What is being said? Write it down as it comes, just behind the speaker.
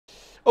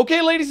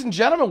Okay, ladies and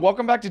gentlemen,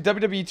 welcome back to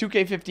WWE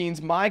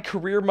 2K15's My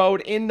Career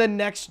Mode in the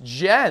Next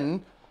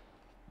Gen.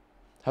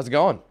 How's it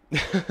going?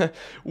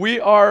 We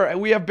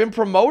have been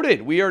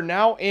promoted. We are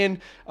now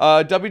in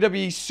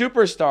WWE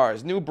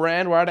Superstars, new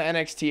brand. We're out of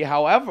NXT.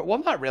 However, well,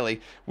 not really.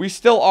 We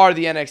still are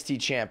the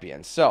NXT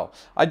champions. So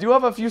I do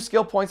have a few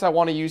skill points I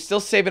want to use. Still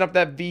saving up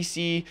that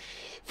VC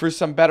for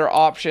some better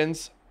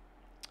options.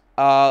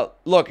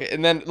 Look,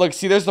 and then look,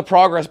 see, there's the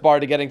progress bar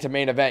to getting to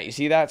main event. You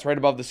see that? It's right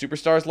above the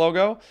Superstars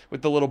logo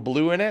with the little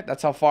blue in it.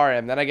 That's how far I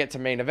am. Then I get to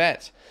main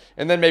event,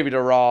 and then maybe to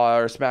Raw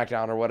or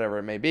SmackDown or whatever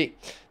it may be.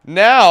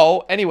 Now,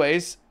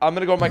 anyways, I'm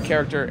gonna go to my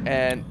character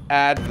and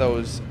add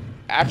those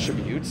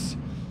attributes.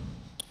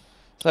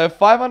 So I have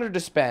 500 to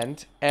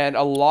spend, and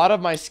a lot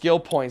of my skill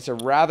points are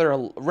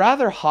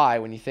rather high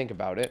when you think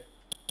about it.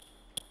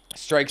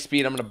 Strike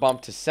speed, I'm gonna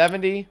bump to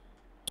 70,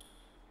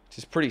 which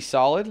is pretty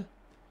solid.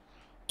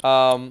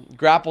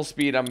 Grapple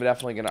speed, I'm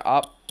definitely going to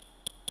up.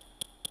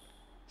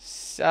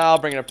 So I'll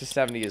bring it up to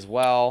 70 as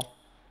well.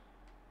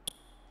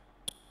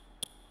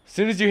 As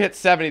soon as you hit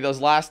 70, those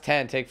last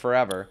 10 take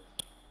forever.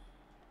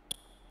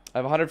 I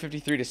have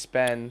 153 to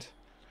spend.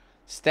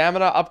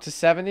 Stamina up to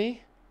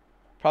 70.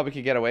 Probably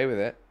could get away with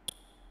it.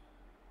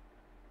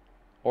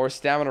 Or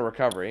stamina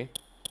recovery.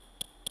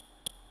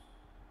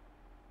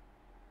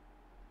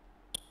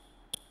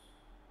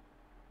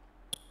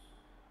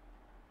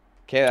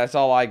 Okay, that's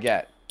all I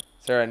get.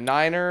 Is there a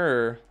 9er,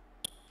 or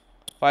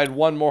if I had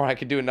one more, I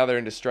could do another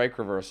into strike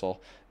reversal.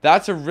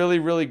 That's a really,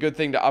 really good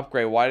thing to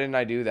upgrade. Why didn't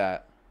I do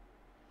that?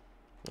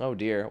 Oh,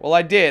 dear. Well,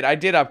 I did. I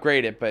did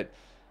upgrade it, but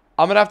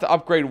I'm going to have to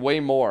upgrade way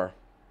more.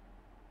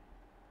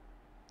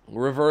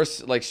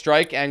 Reverse, like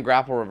strike and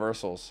grapple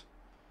reversals.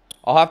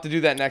 I'll have to do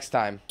that next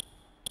time.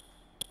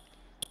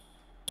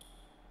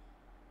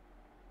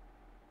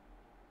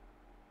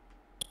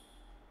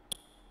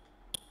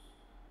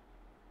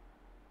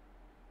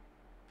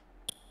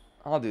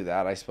 I'll do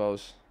that, I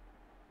suppose.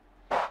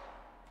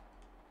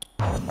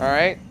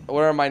 Alright,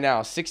 where am I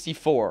now?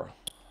 64.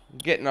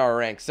 Getting our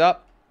ranks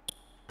up.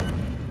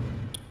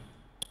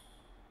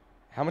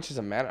 How much is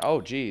a mana?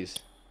 Oh, geez.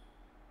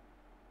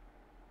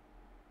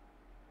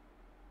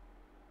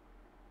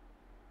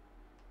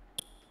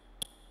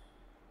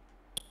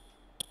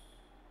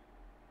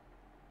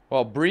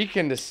 Well, Bree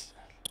can just...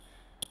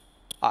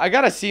 I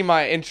gotta see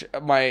my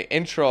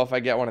intro if I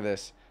get one of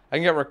this. I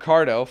can get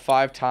Ricardo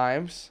 5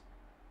 times.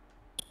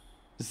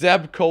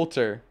 Zeb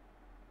Coulter.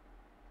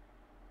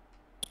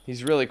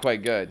 He's really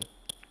quite good.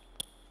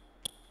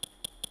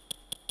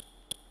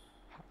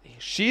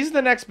 She's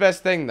the next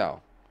best thing, though.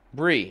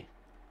 Bree.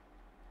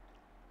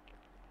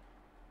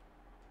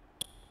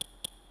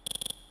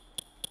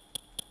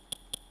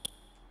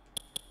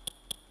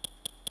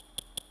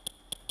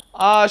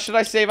 Should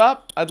I save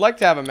up? I'd like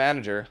to have a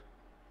manager.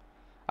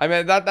 I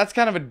mean, that's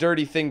kind of a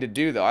dirty thing to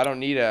do, though. I don't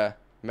need a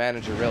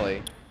manager,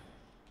 really.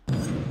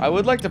 I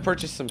would like to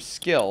purchase some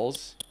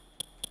skills.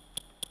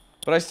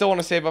 But I still want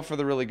to save up for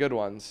the really good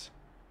ones.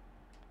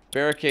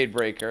 Barricade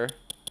breaker.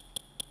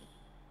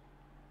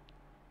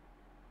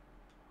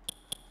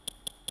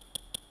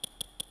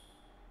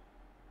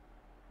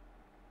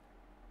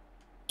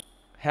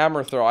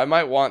 Hammer throw. I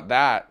might want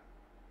that.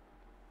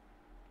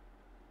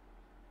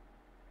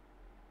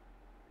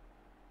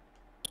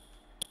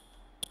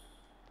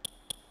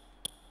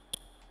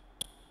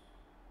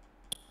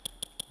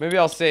 Maybe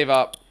I'll save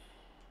up.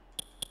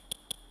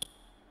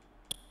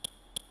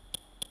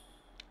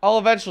 I'll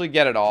eventually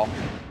get it all.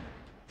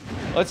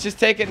 Let's just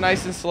take it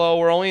nice and slow.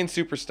 We're only in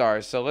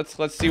Superstars, so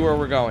let's see where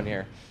we're going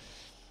here.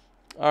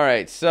 All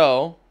right,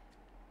 so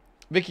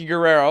Vicky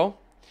Guerrero,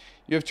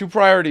 you have 2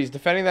 priorities: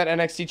 defending that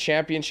NXT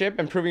championship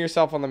and proving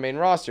yourself on the main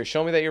roster.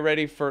 Show me that you're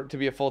ready to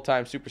be a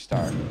full-time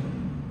superstar.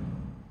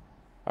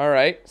 All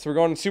right, so we're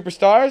going to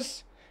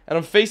Superstars, and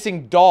I'm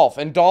facing Dolph,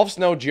 and Dolph's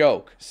no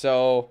joke.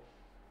 So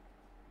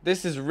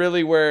this is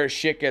really where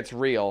shit gets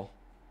real.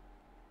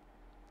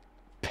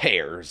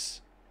 Pairs.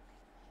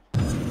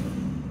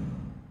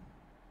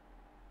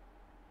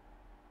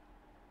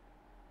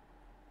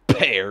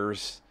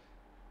 Pairs.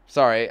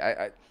 Sorry,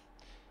 I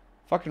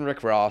fucking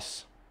Rick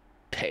Ross.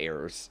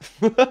 Pairs.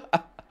 Here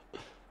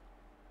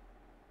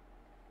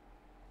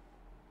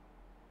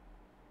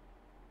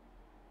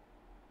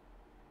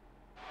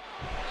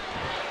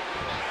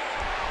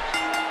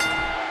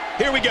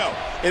we go.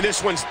 And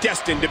this one's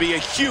destined to be a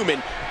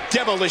human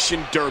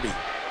demolition derby.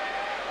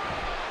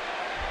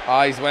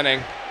 Ah, he's winning.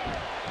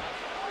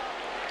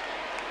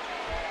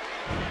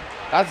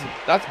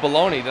 That's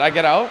baloney. Did I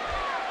get out?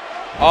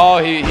 Oh,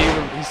 he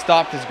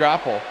stopped his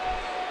grapple.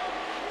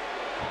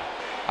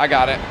 I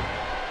got it.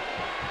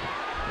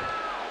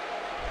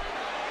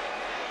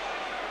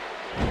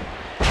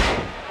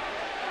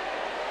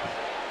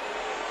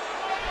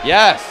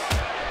 Yes.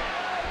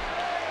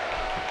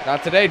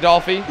 Not today,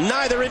 Dolphy.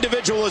 Neither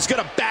individual is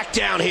going to back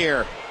down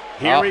here.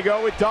 Here we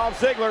go with Dolph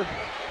Ziggler.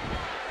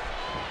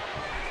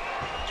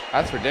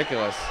 That's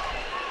ridiculous.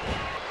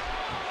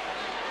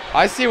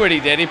 I see what he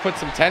did. He put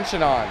some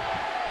tension on.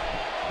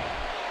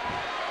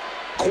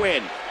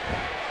 Quinn.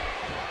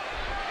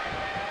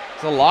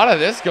 There's a lot of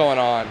this going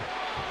on.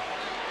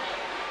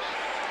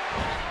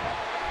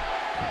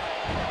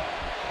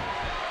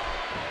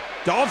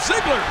 Dolph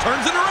Ziggler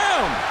turns it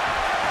around.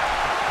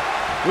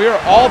 We are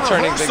all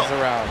turning things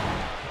around.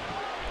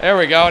 There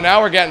we go.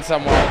 Now we're getting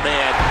somewhere. Oh,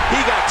 man. He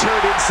got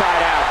turned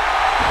inside out.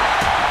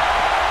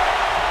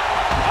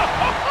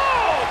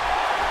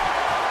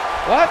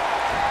 What?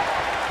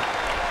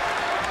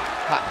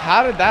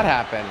 How did that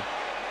happen?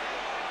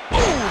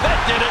 Ooh,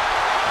 that did it.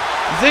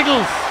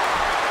 Ziggles.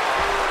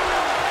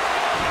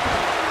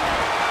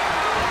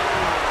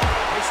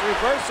 Nice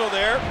reversal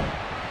there.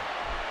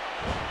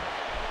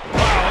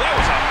 Wow, that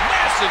was a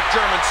massive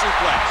German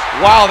suplex.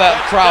 Wow, that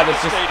crowd is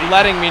just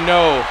letting me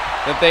know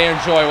that they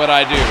enjoy what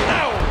I do.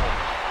 Ow.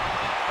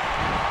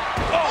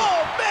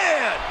 Oh,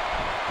 man.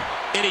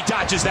 And he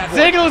dodges that one.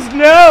 Ziggles,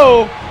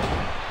 no.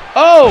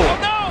 Oh. Oh,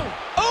 no.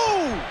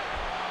 Oh.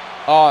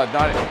 Oh,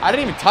 I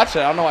didn't even touch it.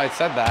 I don't know why I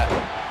said that.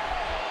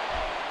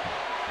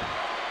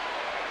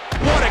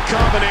 What a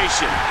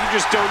combination. You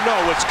just don't know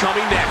what's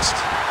coming next.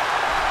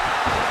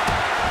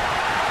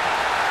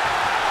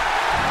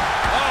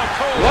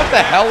 What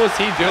the hell was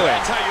he doing?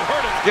 That's how you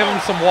hurt him. Give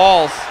him some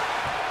walls.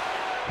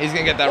 He's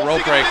going to get that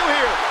rope break. What's he going to do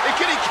here? And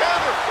can he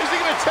counter? Is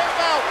he going to tap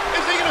out?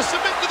 Is he going to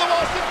submit to the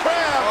Boston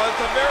Crab? Oh,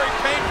 it's a very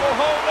painful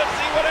hold. Let's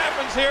see what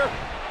happens here.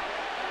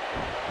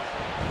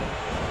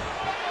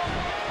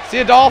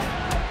 See you, Dolph.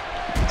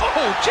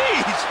 Oh,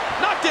 jeez.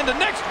 Knocked into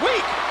next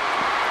week.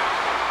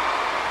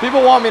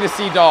 People want me to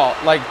see Dolph,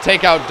 like,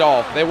 take out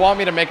Dolph. They want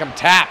me to make him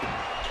tap.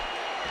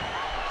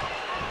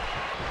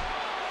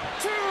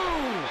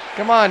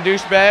 Come on,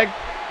 douchebag.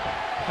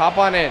 Hop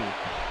on in.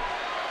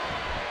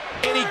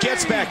 And he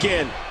gets back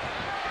in.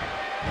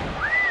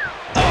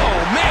 Oh,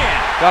 man.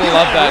 Gotta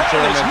love that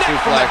German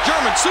suplex.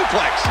 German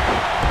suplex.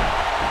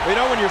 You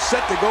know, when you're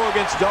set to go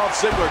against Dolph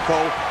Ziggler,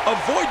 Cole,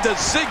 avoid the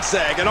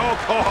zigzag at all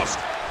costs.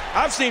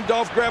 I've seen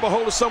Dolph grab a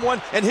hold of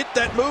someone and hit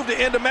that move to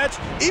end a match,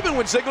 even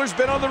when Ziggler's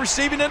been on the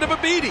receiving end of a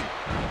beating.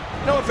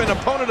 You know, if an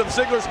opponent of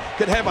Ziggler's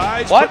could have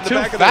eyes put in the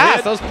back of the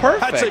head, that was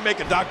perfect. I'd say make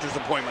a doctor's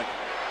appointment.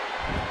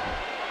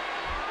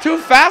 Too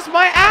fast,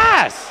 my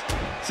ass.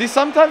 See,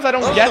 sometimes I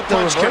don't get the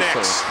reversals.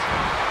 Connects.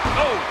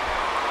 Oh.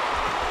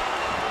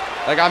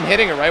 Like, I'm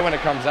hitting it right when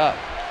it comes up.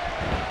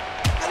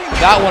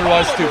 That one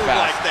was too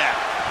fast. Like that.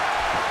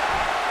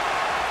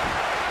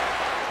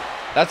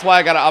 That's why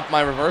I gotta up my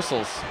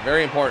reversals.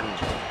 Very important.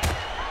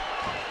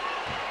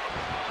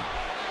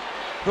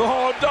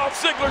 Oh, Dolph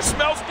Ziggler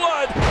smells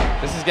blood.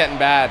 This is getting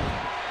bad.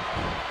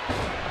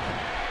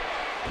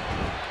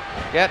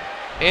 Get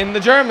in the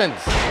Germans.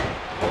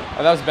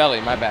 Oh, that was belly.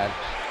 My bad.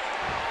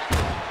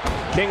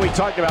 King, we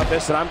talked about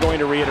this, and I'm going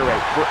to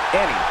reiterate. For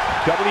any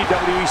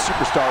WWE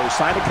superstar who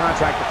signed a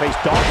contract to face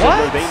Dolph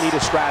Ziggler, they need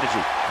a strategy.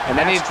 And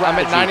that strategy I'm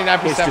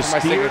at 99% is to for my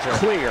steer signature.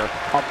 clear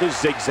of the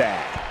zigzag.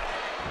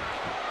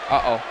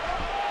 Uh-oh.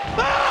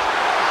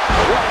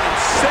 What an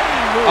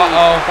insane move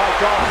by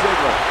Dolph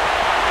Ziggler.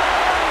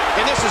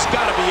 And this has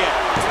got to be it.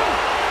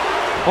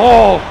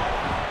 Oh.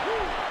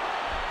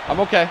 I'm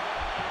okay.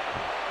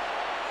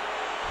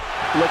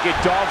 Look at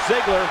Dolph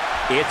Ziggler.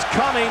 It's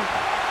coming.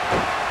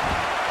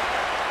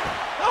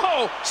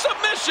 Oh,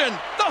 submission.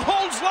 The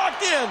hold's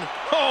locked in.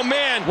 Oh,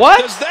 man.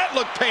 What? Does that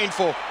look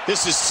painful?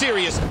 This is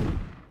serious.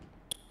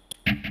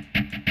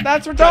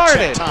 That's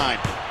retarded. Time.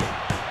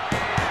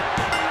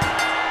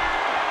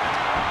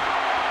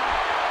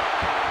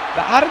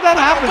 How did that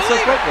happen so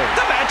quickly?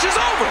 The match is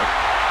over.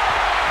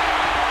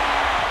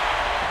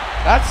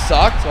 That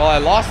sucked. Well, I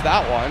lost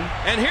that one.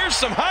 And here's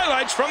some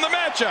highlights from the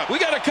matchup. We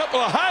got a couple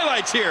of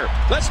highlights here.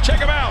 Let's check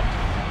them out.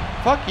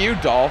 Fuck you,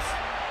 Dolph.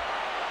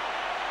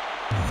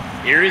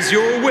 Here is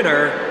your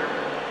winner,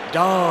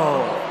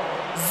 Dolph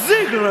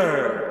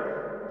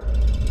Ziggler.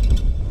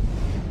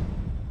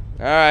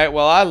 All right,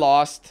 well, I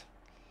lost.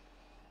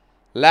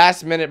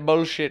 Last minute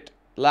bullshit.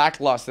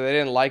 Lackluster. They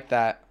didn't like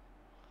that.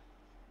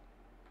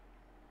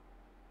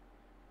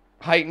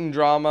 Heightened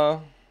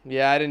drama.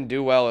 Yeah, I didn't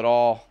do well at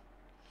all.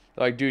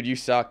 They're like, dude, you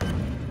suck.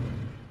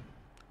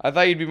 I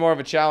thought you'd be more of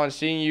a challenge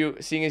seeing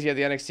as you had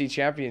the NXT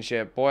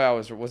championship. Boy,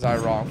 was I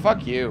wrong.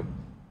 Fuck you.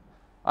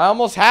 I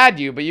almost had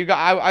you, but you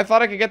got I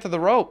thought I could get to the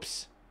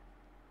ropes.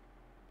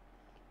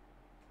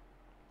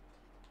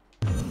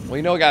 Well,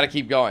 you know, got to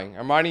keep going.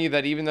 I'm reminding you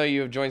that even though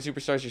you have joined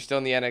Superstars,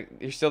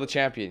 you're still the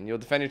champion. You'll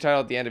defend your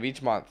title at the end of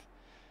each month.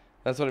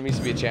 That's what it means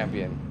to be a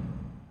champion.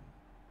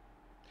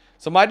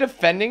 So am I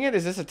defending it?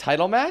 Is this a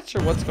title match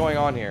or what's going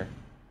on here?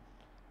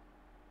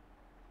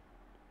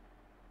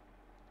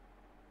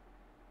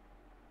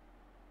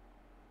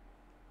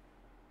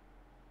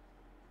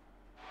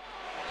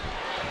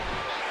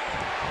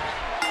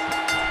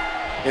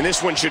 And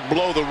this one should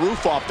blow the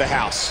roof off the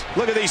house.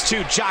 Look at these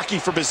two jockey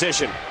for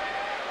position.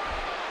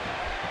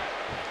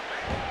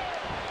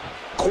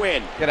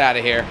 Quinn. Get out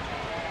of here.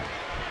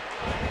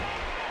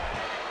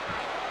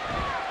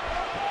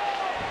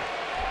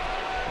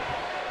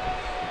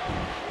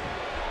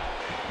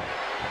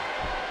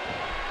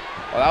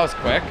 Well, that was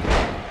quick.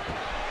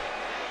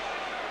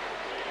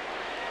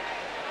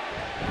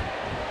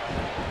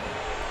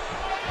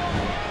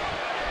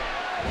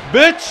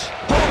 Bitch!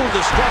 Total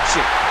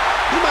destruction.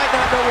 He might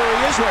not know where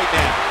he is right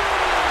now.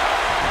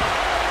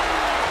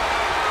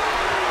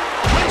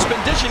 Quinn's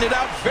been dishing it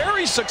out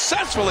very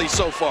successfully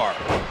so far.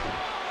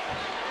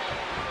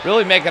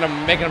 Really making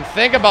him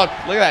think about.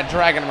 Look at that,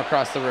 dragging him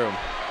across the room.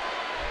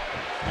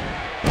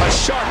 A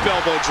sharp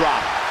elbow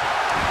drop.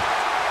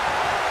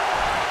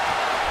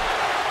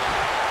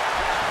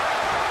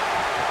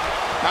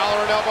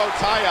 Collar and elbow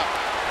tie-up.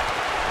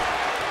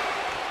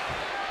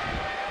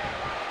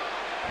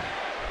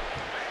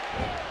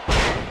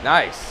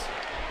 Nice.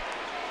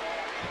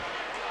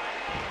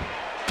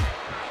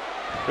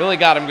 Really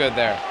got him good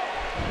there.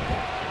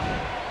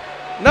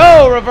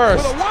 No, reverse.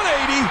 With a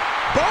 180,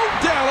 Bo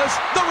Dallas,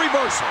 the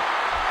reversal.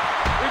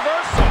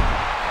 Reversal.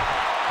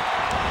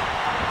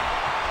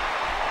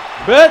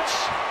 Bitch.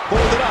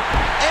 Hold it up,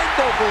 end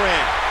over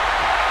end.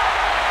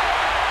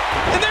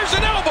 And there's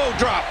an elbow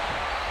drop.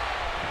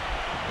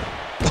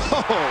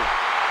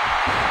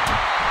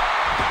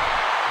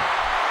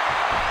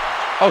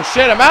 Oh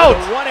shit, I'm out.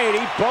 The 180,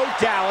 Bo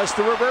Dallas,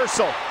 the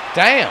reversal.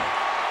 Damn.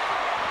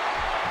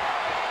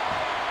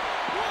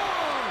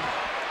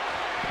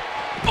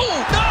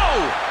 Oh,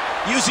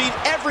 no! Using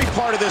every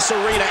part of this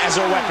arena as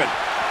a weapon.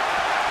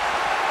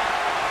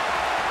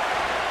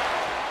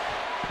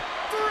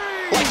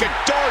 Like a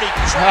dart, he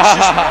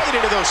crashes right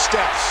into those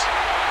steps.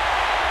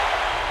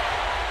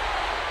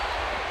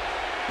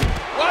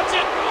 Watch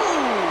it.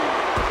 Ooh.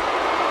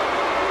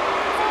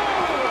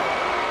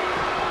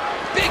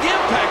 Big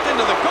impact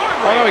into the guardrail.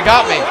 Oh no, he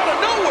got me. Out of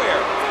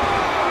nowhere.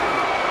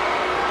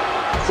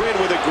 Quinn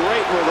with a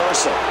great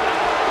reversal.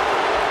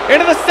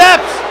 Into the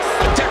steps.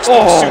 A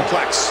textbook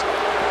suplex.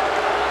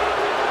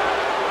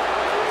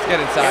 Let's get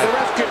And inside. the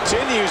ref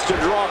continues to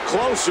draw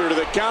closer to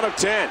the count of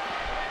 10.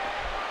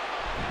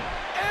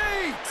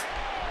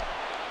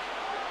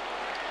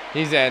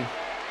 He's in.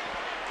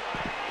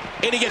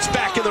 And he gets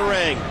back in the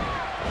ring.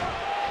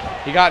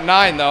 He got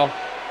 9 though.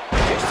 Did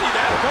you see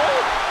that,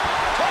 Cole?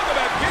 Talk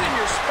about getting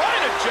your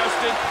spine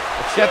adjusted.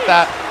 Let's get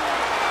that.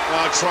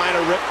 Trying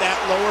to rip that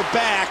lower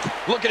back.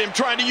 Look at him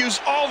trying to use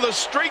all the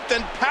strength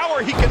and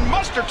power he can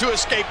muster to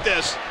escape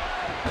this.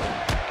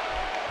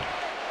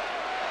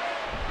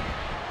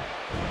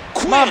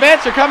 Come on,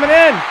 Vince, you're coming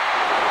in.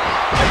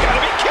 You gotta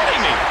be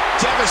kidding me.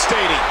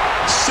 Devastating.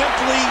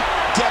 Simply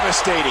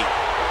devastating.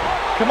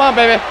 Come on,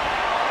 baby.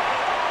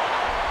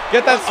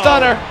 Get that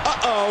stunner.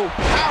 Uh-oh.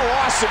 How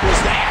awesome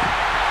was that?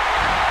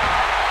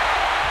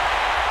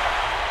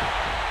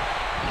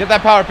 Get that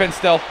power pin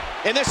still.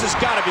 And this has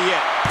got to be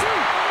it.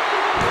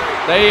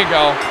 There you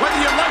go. Whether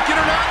you like it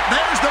or not,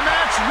 there's the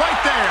match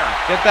right there.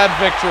 Get that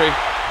victory.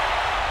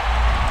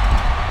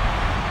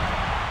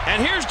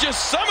 And here's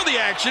just some of the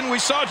action we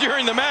saw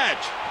during the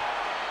match.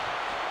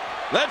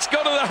 Let's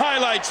go to the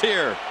highlights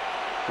here.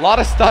 A lot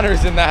of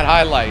stunners in that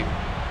highlight.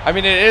 I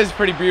mean, it is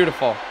pretty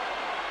beautiful.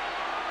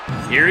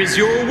 Here is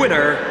your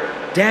winner,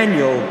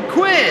 Daniel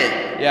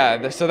Quinn.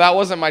 Yeah, so that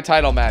wasn't my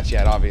title match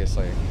yet,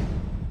 obviously.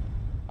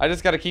 I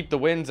just got to keep the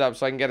wins up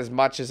so I can get as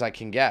much as I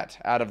can get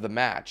out of the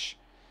match.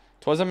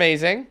 'Twas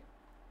amazing.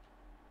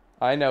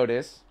 I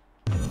noticed.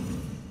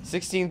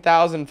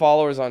 16,000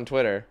 followers on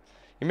Twitter.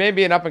 You may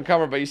be an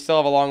up-and-comer, but you still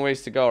have a long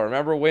ways to go.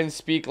 Remember, wins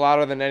speak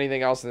louder than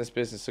anything else in this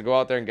business, so go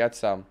out there and get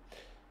some.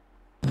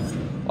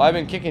 Well, I've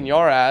been kicking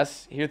your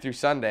ass here through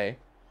Sunday.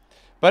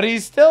 But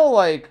he's still,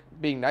 like,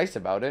 being nice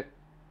about it.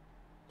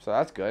 So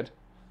that's good.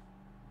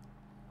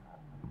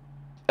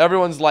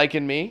 Everyone's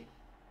liking me.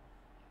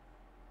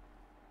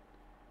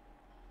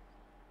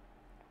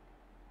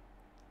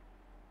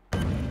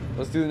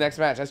 Let's do the next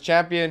match. As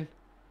champion,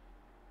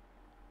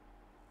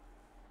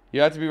 you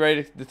have to be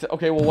ready to...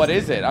 Okay, well, what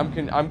is it?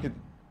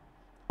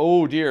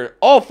 Oh, dear.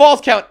 Oh, falls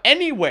count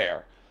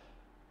anywhere.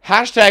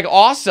 Hashtag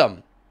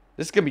awesome.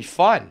 This is going to be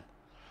fun.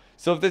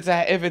 So if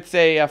it's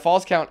a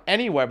falls count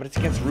anywhere, but it's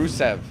against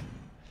Rusev.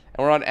 And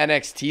we're on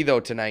NXT, though,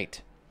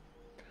 tonight.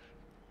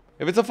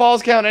 If it's a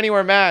falls count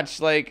anywhere match,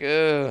 like,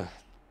 I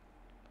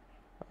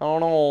don't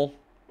know.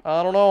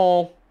 I don't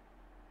know.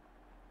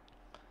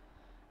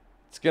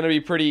 It's going to be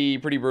pretty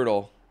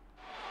brutal.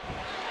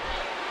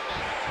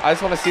 I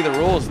just want to see the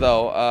rules,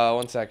 though.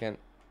 1 second.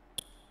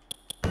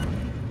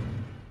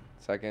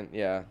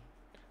 Yeah.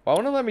 Why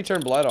won't it let me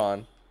turn blood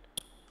on?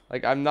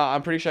 Like,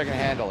 I'm pretty sure I can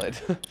handle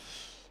it.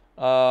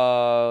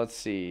 Let's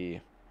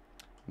see.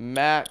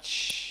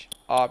 Match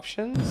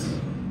options.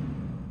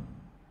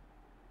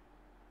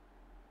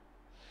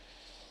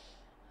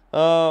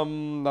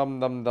 Dum.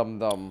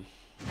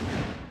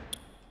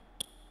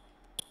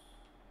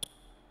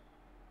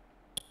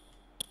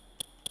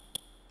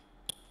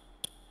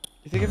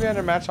 You think it'd be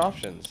under match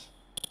options?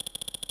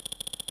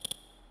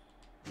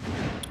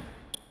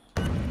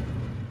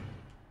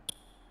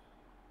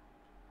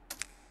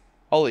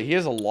 Holy, he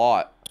has a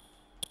lot.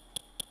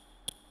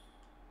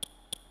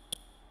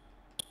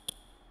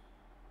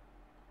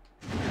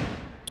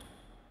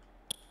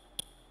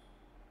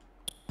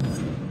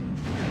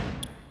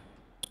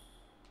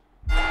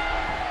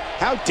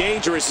 How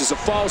dangerous is a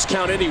Falls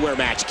Count Anywhere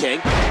match, King?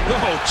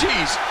 Oh,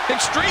 geez,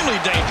 extremely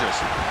dangerous.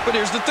 But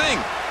here's the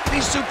thing.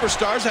 These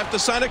superstars have to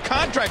sign a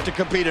contract to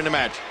compete in a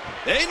match.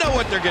 They know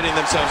what they're getting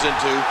themselves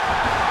into.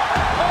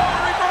 Oh,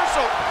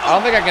 reversal. I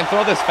don't think I can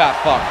throw this fat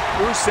fuck.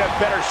 Rusev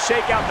better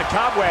shake out the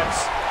cobwebs.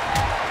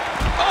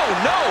 Oh,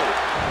 no.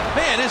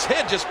 Man, his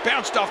head just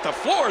bounced off the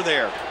floor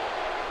there.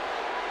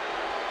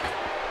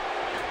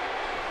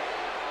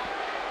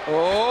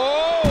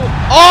 Oh.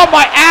 Oh,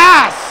 my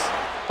ass.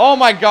 Oh,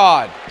 my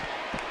God.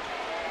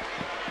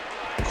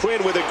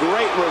 Quinn with a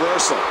great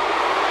reversal.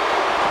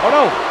 Oh,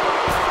 no.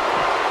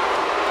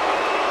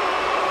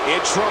 In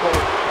trouble.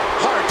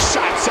 Hard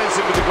shot sends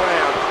him to the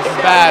ground. This is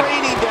And bad.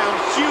 raining down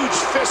huge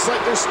fists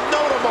like there's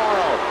no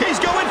tomorrow. He's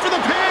going for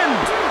the pin.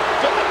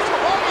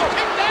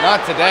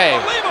 Not today.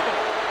 Unbelievable.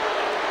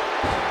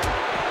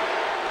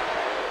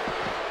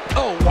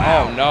 Oh,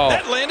 wow. Oh, no.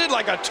 That landed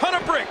like a ton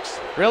of bricks.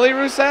 Really,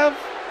 Rusev?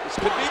 This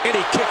could be. And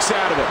he kicks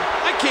out of it.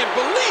 I can't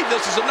believe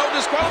this is a no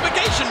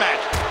disqualification match.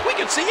 We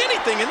can see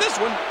anything in this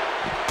one.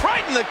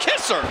 Right in the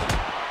kisser.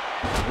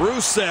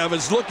 Rusev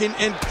is looking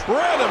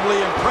incredibly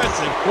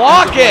impressive.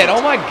 Block it. Oh,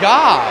 my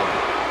God.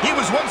 He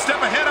was one step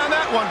ahead on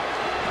that one.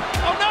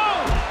 Oh, no.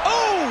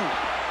 Oh.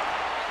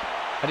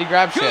 How'd he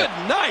grab shit? Good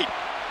night.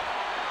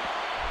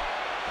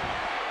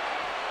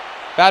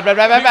 Bad, bad,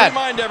 bad, bad, Let me bad.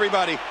 remind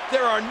everybody,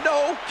 there are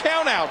no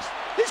countouts.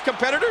 These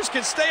competitors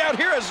can stay out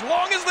here as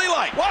long as they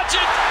like. Watch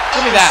it.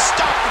 Give me that.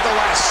 Stopped at the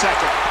last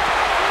second.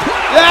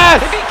 Wow. Yes.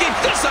 If he keeps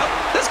this up,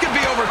 this could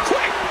be over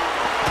quick.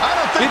 I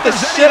don't think Beat the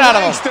there's shit any out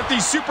of lengths him. that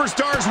these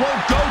superstars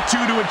won't go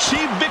to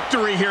achieve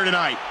victory here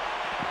tonight.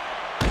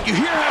 You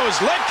hear how his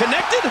leg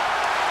connected?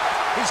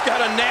 He's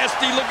got a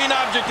nasty-looking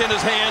object in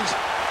his hands.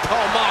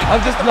 Oh, my. I'm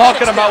just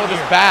knocking him out with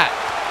his bat.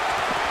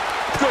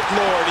 Good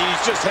Lord,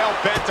 he's just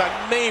hell-bent on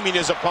maiming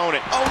his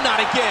opponent. Oh, not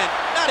again.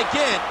 Not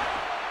again.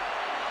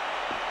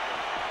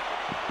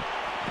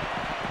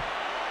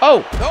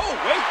 Oh, Oh,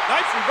 wait.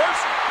 Nice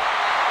reversal.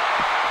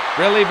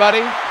 really,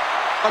 buddy?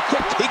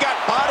 He got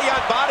body on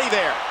body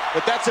there,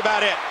 but that's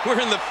about it. We're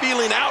in the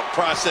feeling out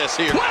process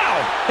here. Wow!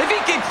 If he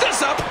keeps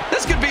this up,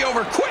 this could be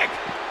over quick.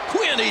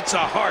 Quinn eats a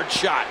hard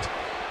shot.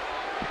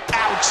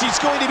 Ouch, he's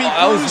going to be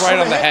that was bruised right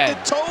from on the head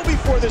head. to toe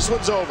before this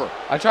one's over.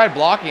 I tried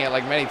blocking it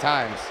like many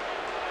times.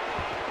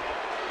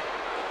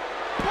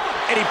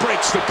 And he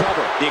breaks the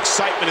cover. The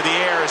excitement of the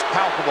air is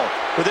palpable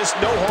for this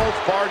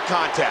no-holds-barred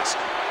contest.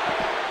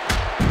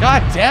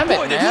 God damn it,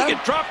 Boy, did man. he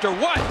get dropped or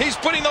what? He's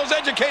putting those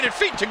educated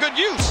feet to good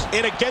use.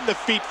 And again, the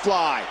feet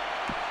fly.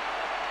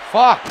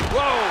 Fuck.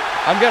 Whoa.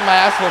 I'm getting my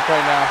ass whooped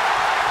right now.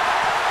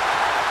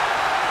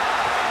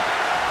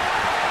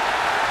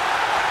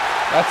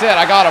 That's it.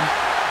 I got him.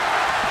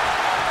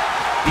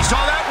 He saw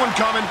that one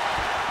coming.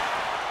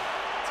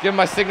 Let's give him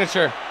my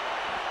signature.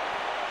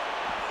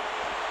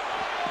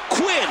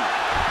 Quinn.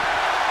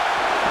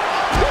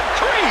 Good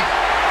grief.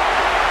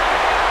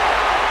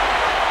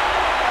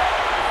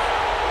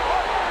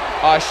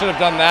 Oh, I should have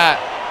done that.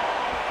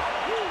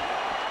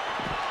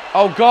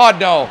 Oh, God,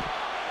 no.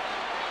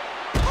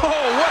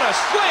 Oh, what a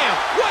slam.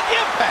 What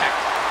impact.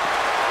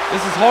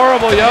 This is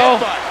horrible, yo.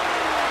 Headbutt.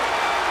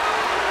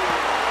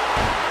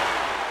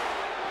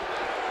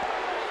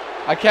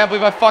 I can't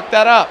believe I fucked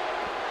that up.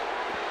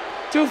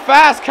 Too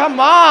fast. Come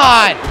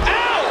on.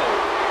 Ow.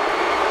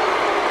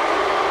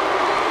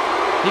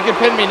 He could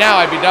pin me now.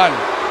 I'd be done.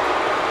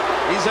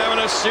 He's having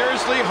a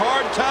seriously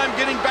hard time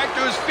getting back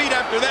to his feet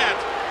after that.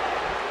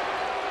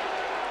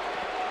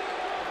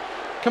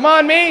 Come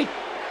on, me.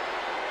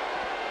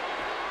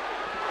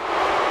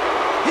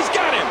 He's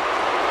got him.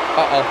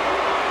 Uh-oh.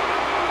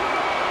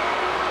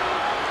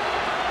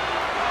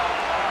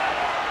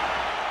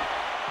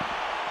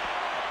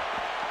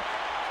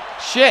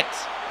 Shit.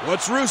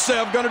 What's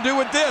Rusev going to do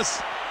with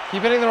this?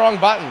 Keep hitting the wrong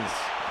buttons.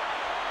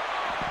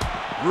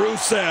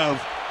 Rusev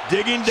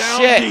digging down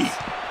Shit. deep.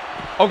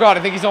 Oh, God.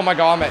 I think he's on my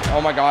garment.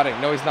 Oh, my God.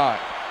 No, he's not.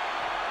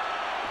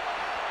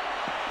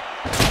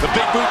 The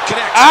big boot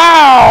connects.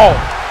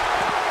 Ow!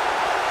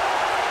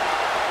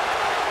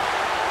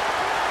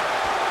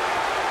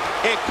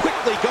 And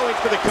quickly going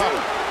for the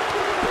cover.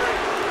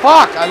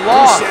 Fuck. I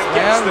lost, Rusev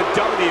gets man. the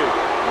W.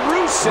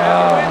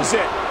 Rusev wins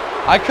it.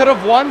 I could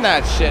have won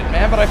that shit,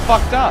 man, but I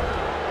fucked up.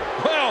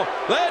 Well,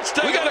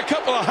 we got a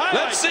couple of highlights.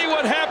 Let's see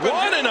what happens.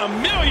 1 in a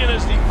million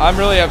is the... I'm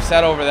really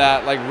upset over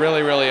that. Like,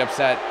 really, really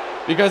upset.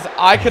 Because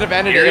I could have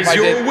ended it if Here's I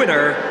your did,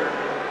 winner,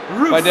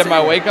 if I did my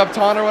Rusev. wake-up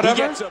taunt or He whatever.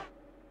 gets a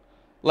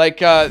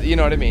Like, you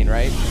know what I mean,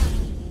 right?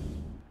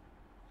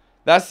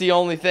 That's the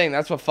only thing.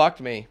 That's what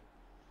fucked me.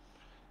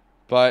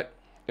 But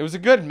it was a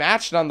good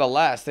match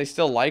nonetheless. They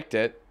still liked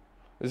it.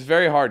 It was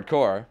very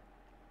hardcore.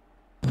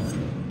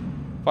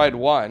 If I had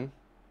won.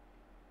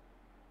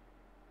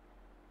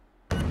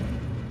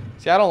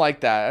 See, I don't like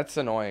that. That's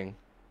annoying.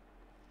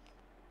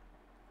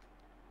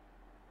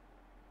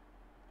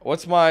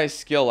 What's my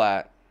skill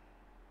at?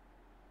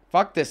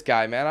 Fuck this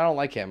guy, man. I don't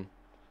like him.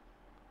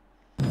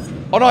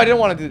 Oh, no, I didn't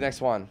want to do the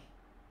next one.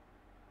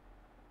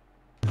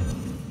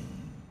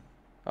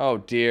 Oh,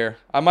 dear.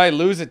 I might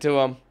lose it to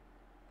him.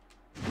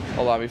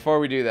 Hold on, before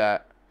we do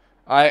that.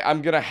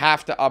 I'm going to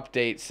have to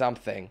update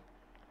something.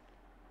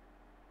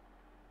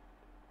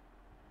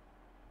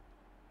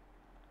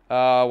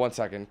 One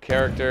second.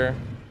 Character.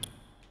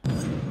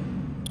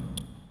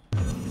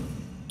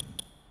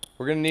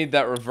 We're going to need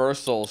that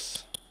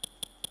reversals.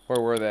 Where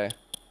were they?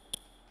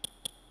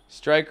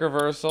 Strike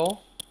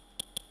reversal.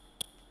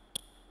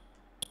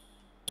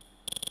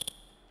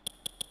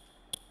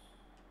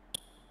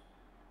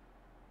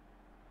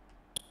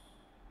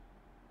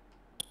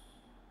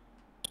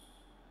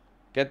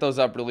 Get those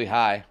up really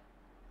high.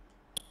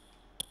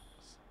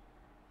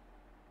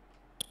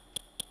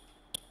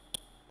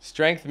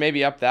 Strength,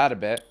 maybe up that a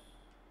bit.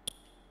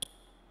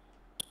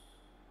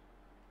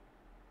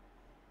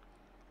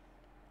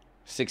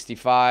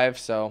 $65,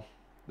 so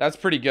that's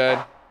pretty good.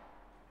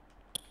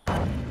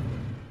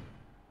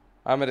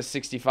 I'm at a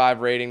 65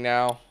 rating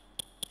now.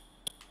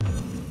 I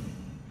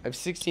have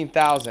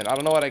 16,000. I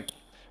don't know what I...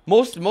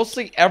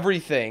 Mostly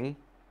everything.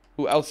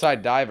 Ooh,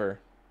 outside diver.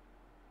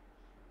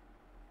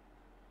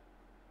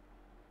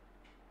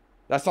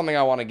 That's something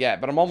I want to get,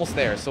 but I'm almost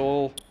there,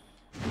 so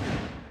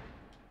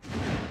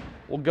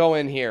we'll go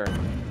in here.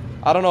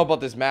 I don't know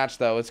about this match,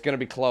 though. It's going to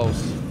be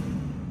close.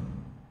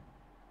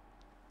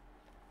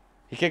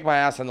 He kicked my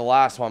ass in the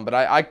last one, but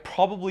I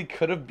probably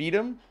could have beat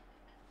him.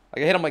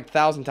 Like, I hit him like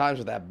 1,000 times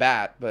with that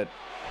bat, but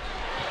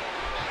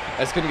I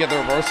just couldn't get the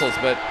reversals,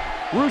 but...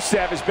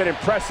 Rusev has been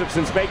impressive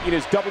since making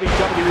his WWE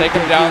Take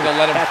him down to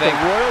let him at think.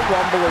 the Royal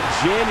Rumble of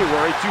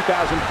January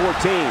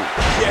 2014.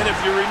 And if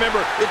you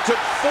remember, it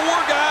took 4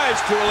 guys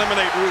to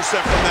eliminate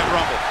Rusev from that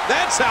Rumble.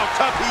 That's how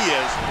tough he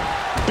is.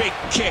 Big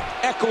kick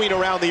echoing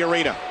around the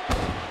arena.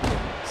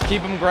 Just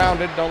keep him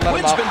grounded. Don't let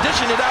him Quinn's up. been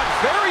dishing it out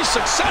very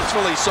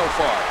successfully so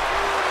far.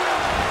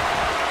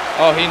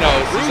 Oh, he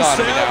knows. He's on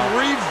me now.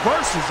 Rusev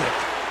reverses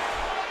it.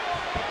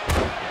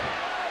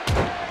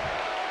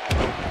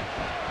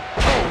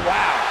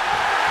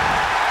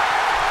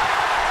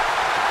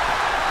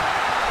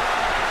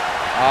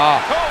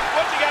 Ah,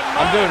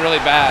 I'm doing really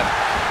bad.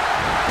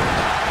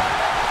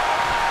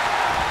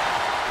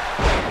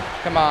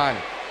 Come on.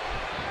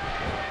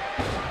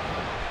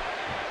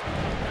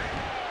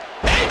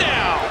 Hey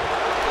now!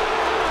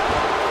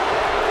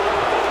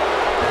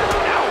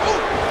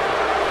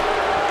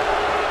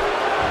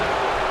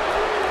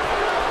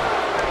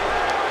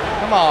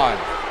 Come on.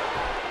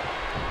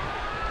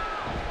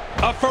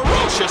 A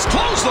ferocious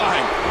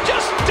clothesline,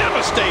 just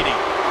devastating.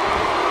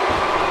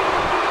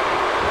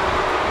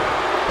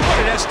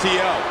 An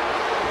STO.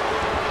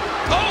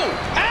 Oh,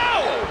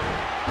 ow!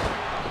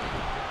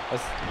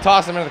 Let's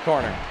toss him into the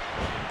corner.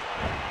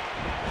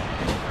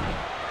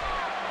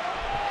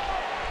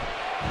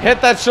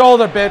 Hit that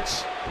shoulder,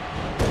 bitch.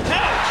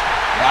 Ouch!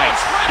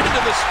 Nice. Right into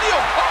the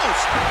steel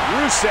post.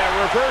 Rusev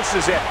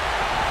reverses it.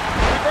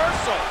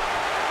 Reversal.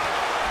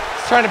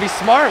 He's trying to be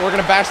smart. We're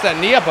going to bash that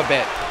knee up a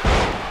bit.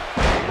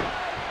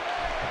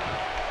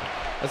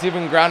 Let's see if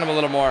we can ground him a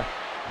little more.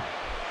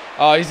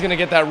 Oh, he's going to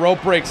get that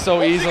rope break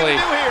so easily.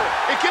 What's he gonna do here?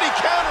 And can he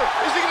counter?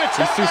 Is he going to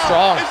tap He's too out?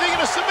 strong. Is he going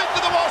to submit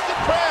to the Boston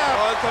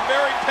Crab? Oh, it's a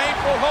very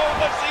painful hold.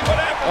 Let's see what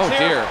happens Oh,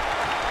 here. dear.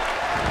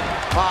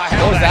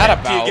 What was that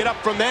Do you about? get up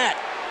from that?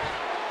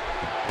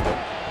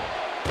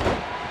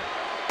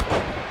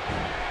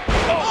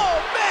 Oh,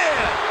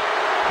 man!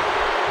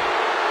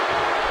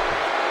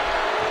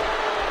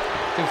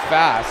 Too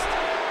fast.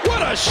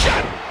 What a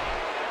shot!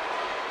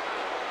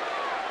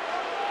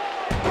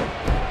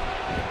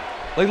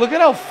 Like, look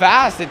at how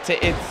fast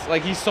it's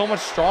like he's so much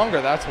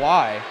stronger. That's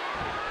why.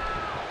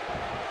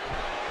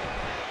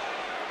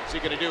 What's he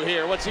going to do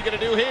here? What's he going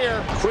to do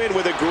here? Quinn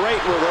with a great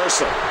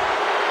reversal.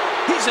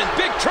 He's in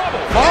big trouble.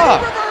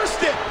 Fuck. He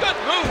reversed it. Good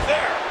move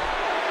there.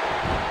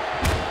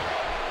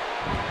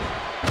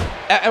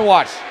 And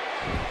watch.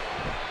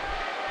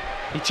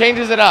 He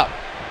changes it up.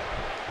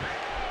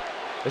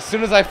 As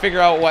soon as I figure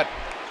out what...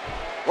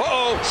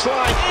 Whoa,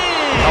 try.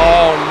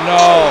 Oh,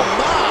 no.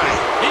 My!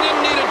 He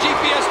didn't need a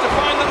GPS to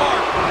find the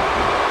mark.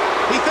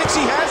 He thinks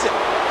he has it.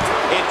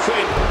 And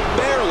Quinn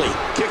barely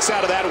kicks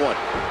out of that one.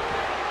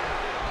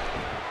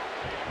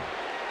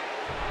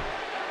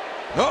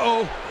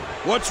 Uh-oh.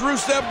 What's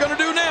Rusev going to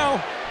do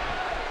now?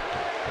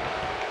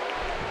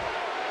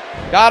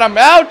 Got him.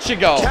 Out you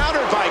go.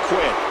 Countered by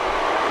Quinn.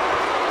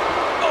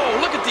 Oh,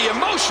 look at the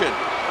emotion.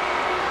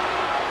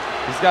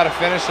 He's got a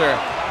finisher.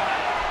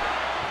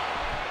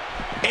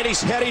 And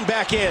he's heading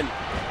back in.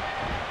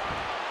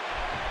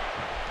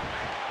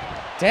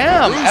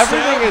 Damn, Rusev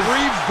everything is...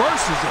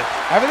 reverses it.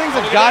 Everything's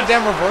a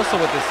goddamn reversal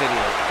with this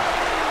idiot.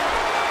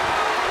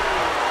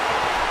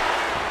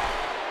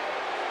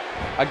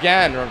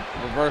 Again,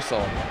 reversal.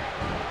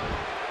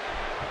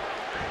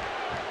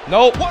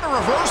 Nope. What a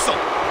reversal.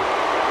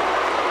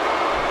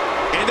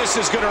 And this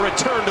is going to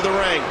return to the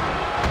ring.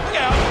 Look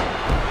out.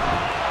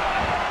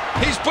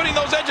 He's putting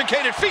those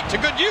educated feet to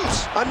good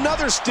use.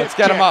 Another stiff Let's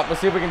get him kick. up.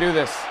 Let's see if we can do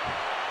this.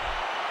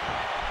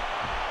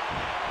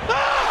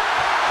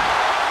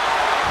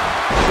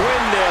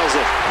 Quinn nails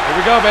it. Here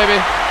we go, baby.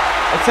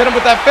 Let's hit him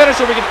with that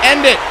finisher. We can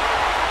end it.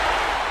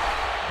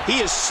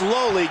 He is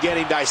slowly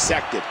getting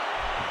dissected.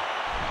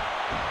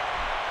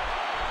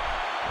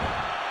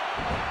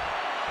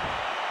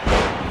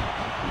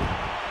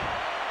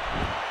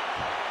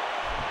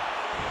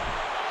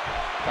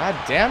 God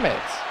damn it.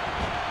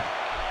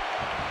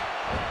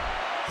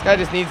 This guy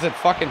just needs a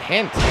fucking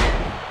hint.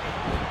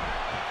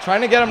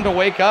 Trying to get him to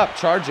wake up.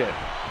 Charge it.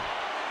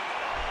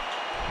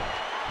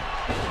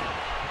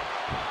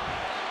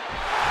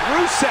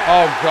 Rusev.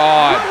 Oh,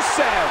 God.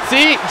 Rusev.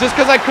 See? Just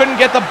because I couldn't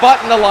get the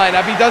button to line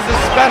up, he does this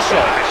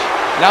special.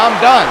 Now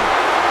I'm done.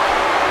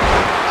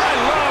 I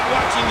love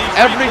watching these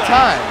Every replays.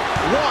 time.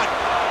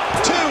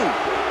 1, 2,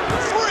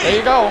 3. There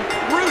you go.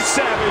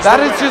 Rusev is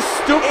That the is winner just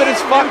stupid as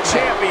and fuck. new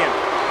champion.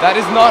 That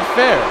is not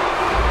fair.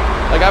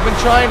 Like, I've been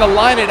trying to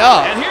line it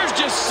up And here's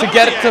just to some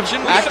get of it the to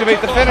action with activate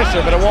a the couple of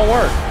finisher, but it highlights. won't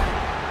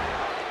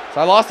work. So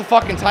I lost the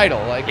fucking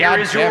title. Like, Here god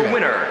is damn your it.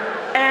 winner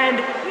and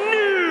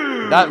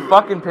new. That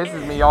fucking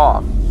pisses me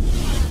off.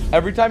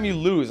 Every time you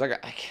lose,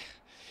 like,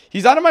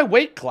 he's out of my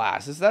weight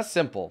class. It's that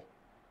simple.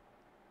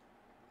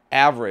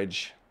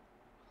 Average.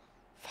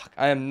 Fuck,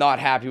 I am not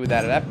happy with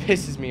that. That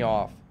pisses me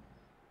off.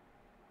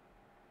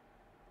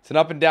 It's an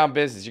up and down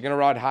business. You're going to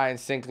ride high and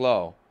sink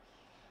low.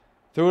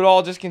 Through it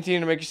all, just continue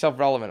to make yourself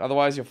relevant.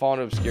 Otherwise, you'll fall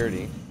into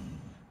obscurity.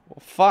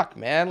 Well, fuck,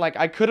 man. Like,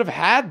 I could have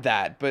had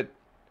that, but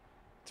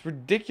it's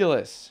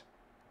ridiculous.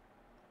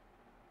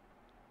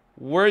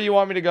 Where do you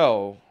want me to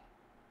go?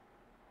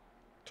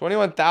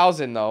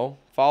 21,000, though,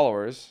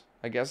 followers.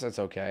 I guess that's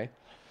okay.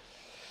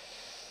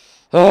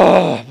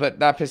 Oh, but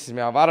that pisses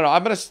me off. I don't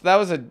know. That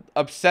was an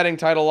upsetting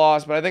title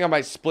loss, but I think I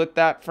might split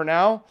that for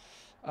now.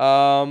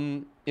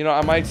 You know,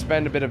 I might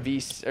spend a bit of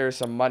or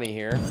some money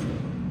here.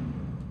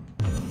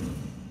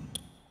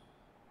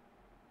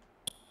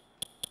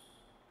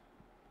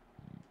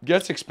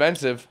 Gets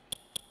expensive.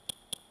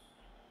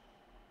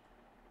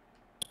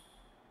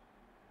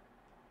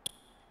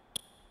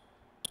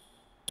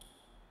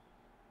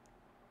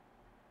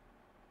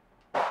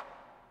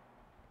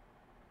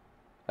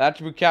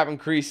 Attribute cap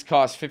increase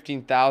costs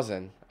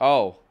 15,000.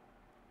 Oh.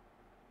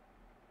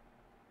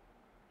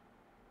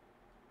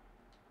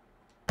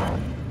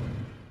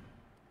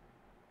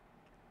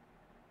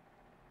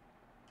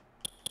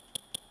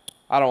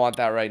 I don't want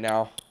that right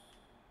now.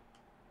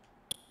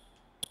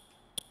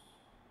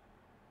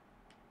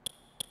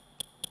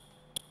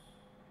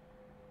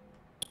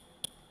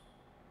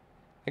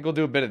 I think we'll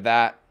do a bit of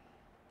that.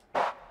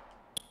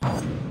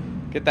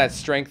 Get that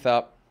strength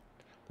up.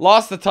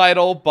 Lost the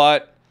title,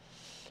 but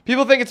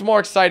people think it's more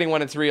exciting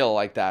when it's real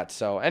like that.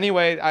 So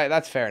anyway,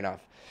 that's fair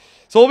enough.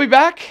 So we'll be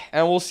back,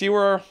 and we'll see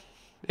where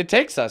it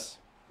takes us.